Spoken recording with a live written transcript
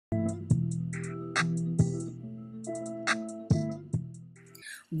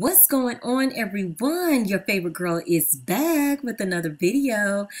What's going on, everyone? Your favorite girl is back with another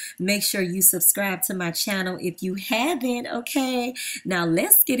video. Make sure you subscribe to my channel if you haven't, okay? Now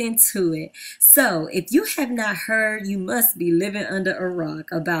let's get into it. So if you have not heard, you must be living under a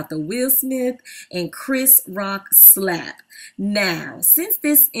rock about the Will Smith and Chris Rock slap. Now, since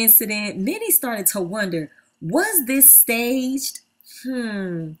this incident, many started to wonder, was this staged?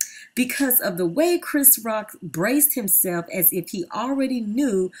 Because of the way Chris Rock braced himself as if he already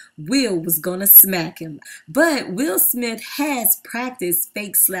knew Will was gonna smack him. But Will Smith has practiced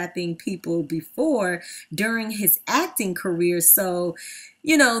fake slapping people before during his acting career, so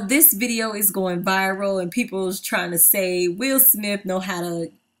you know this video is going viral and people's trying to say Will Smith know how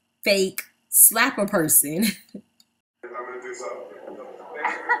to fake slap a person. I'm gonna do something.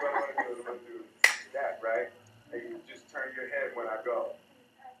 Next thing what I'm gonna do that, right? And you just turn your head when I go.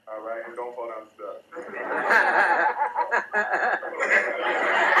 All right, and don't fall down the steps.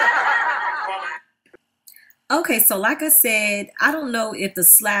 Okay, so like I said, I don't know if the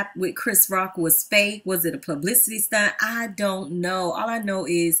slap with Chris Rock was fake. Was it a publicity stunt? I don't know. All I know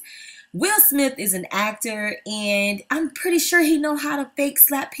is Will Smith is an actor, and I'm pretty sure he know how to fake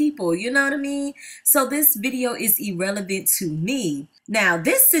slap people. You know what I mean? So this video is irrelevant to me. Now,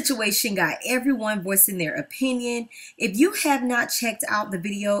 this situation got everyone voicing their opinion. If you have not checked out the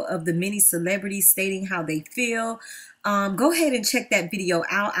video of the many celebrities stating how they feel, go ahead and check that video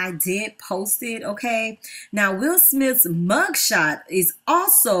out. I did post it, okay? Now, Will Smith's mugshot is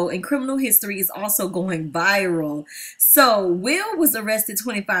also, in criminal history, is also going viral. So, Will was arrested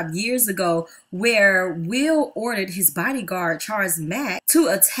 25 years ago, where Will ordered his bodyguard, Charles Mack, to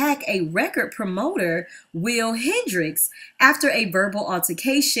attack a record promoter, Will Hendricks, after a verbal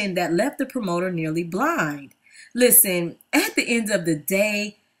altercation that left the promoter nearly blind. Listen, at the end of the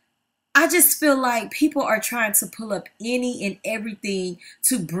day, I just feel like people are trying to pull up any and everything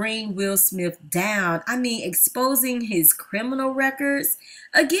to bring Will Smith down. I mean, exposing his criminal records,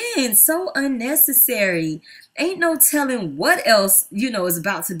 again, so unnecessary. Ain't no telling what else, is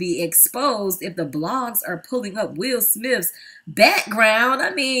about to be exposed if the blogs are pulling up Will Smith's background. I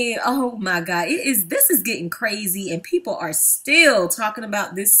mean, oh my God, this is getting crazy, and people are still talking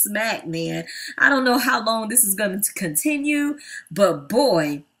about this smack, man. I don't know how long this is going to continue, but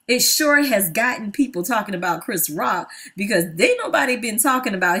boy, it sure has gotten people talking about Chris Rock, because ain't nobody been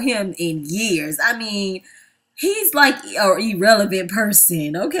talking about him in years. I mean, he's like an irrelevant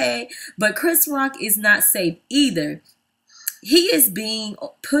person, okay? But Chris Rock is not safe either. He is being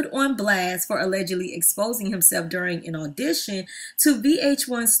put on blast for allegedly exposing himself during an audition to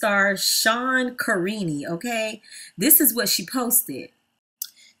VH1 star Sean Carini, okay? This is what she posted.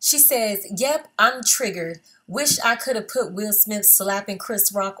 She says, "Yep, I'm triggered. Wish I could have put Will Smith slapping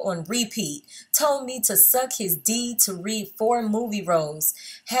Chris Rock on repeat. Told me to suck his D to read 4 movie roles.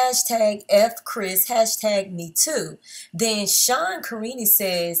 Hashtag F Chris, hashtag me too." Then Sean Carini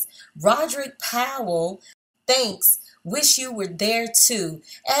says, "Roderick Powell, thanks. Wish you were there too.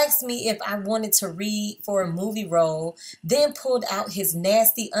 Asked me if I wanted to read for a movie role, then pulled out his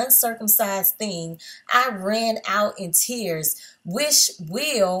nasty uncircumcised thing. I ran out in tears. Wish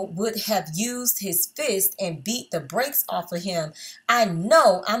Will would have used his fist and beat the brakes off of him. I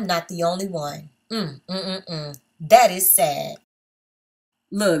know I'm not the only one. That is sad."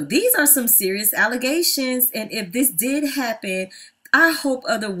 Look, these are some serious allegations, and if this did happen, I hope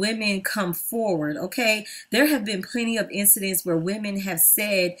other women come forward, okay? There have been plenty of incidents where women have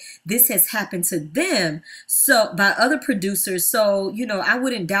said this has happened to them, so by other producers, so, I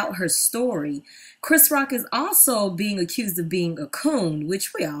wouldn't doubt her story. Chris Rock is also being accused of being a coon,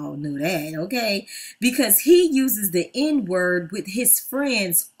 which we all knew that, okay? Because he uses the N-word with his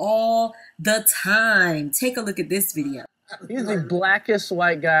friends all the time. Take a look at this video. He's the blackest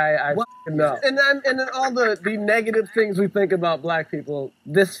white guy I know. And then all the negative things we think about black people,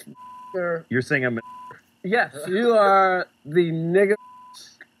 this You're saying I'm a yes, you are the nigga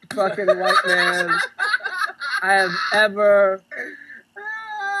fucking white man I have ever...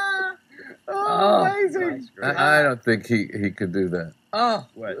 amazing. I don't think he could do that. Oh,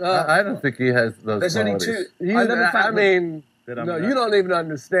 what? I don't think he has those there's qualities. only two. I mean... No, you don't even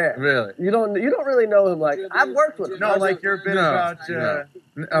understand. Really? You don't really know him. Like, I've worked with him. No, like your bit about...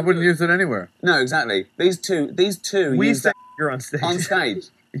 I wouldn't use it anywhere. No, exactly. These two We use say that you're on stage. on stage.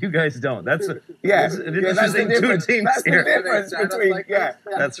 You guys don't. That's that's this the is in difference. two teams That's here. the difference between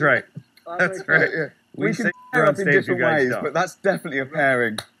That's right. That's right. Yeah. We We say can you're pair on up in stage. You different guys ways, don't. but that's definitely a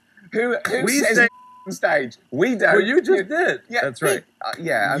pairing. Who We says say- on stage? We don't. Well, you just did. Yeah, That's right.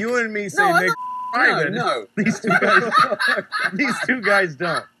 Yeah. You and me say No, I'm Nick not- private. No. These two guys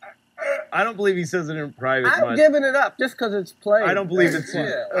don't. I don't believe he says it in private. I'm giving it up just because it's played. I don't believe it's.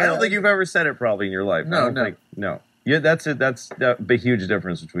 Yeah. I don't think you've ever said it probably in your life. No, I don't no. think, no. Yeah, that's it. That's the huge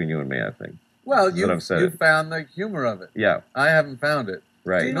difference between you and me, I think. Well, Since I've said you it. found the humor of it. Yeah, I haven't found it.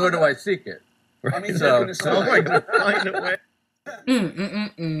 right. Nor do I seek it. I mean, So- so, I'm going to find a way.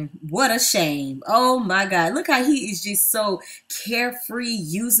 What a shame. Oh my God. Look how he is just so carefree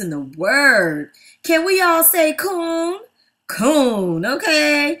using the word. Can we all say coon? Coon,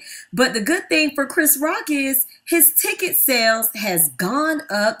 okay? But the good thing for Chris Rock is his ticket sales has gone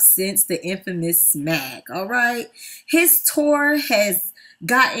up since the infamous smack, all right? His tour has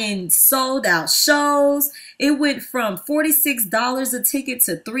gotten sold out shows. It went from $46 a ticket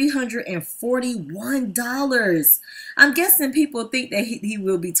to $341. I'm guessing people think that he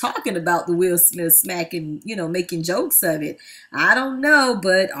will be talking about the Will Smith smack and, you know, making jokes of it. I don't know,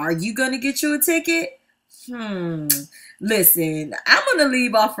 but are you going to get you a ticket? Listen, I'm going to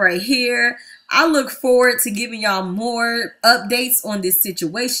leave off right here. I look forward to giving y'all more updates on this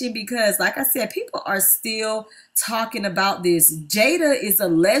situation because, like I said, people are still talking about this. Jada is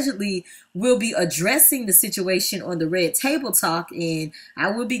allegedly will be addressing the situation on the Red Table Talk, and I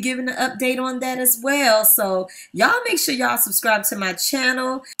will be giving an update on that as well. So y'all make sure y'all subscribe to my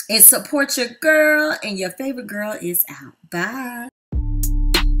channel and support your girl, and your favorite girl is out. Bye.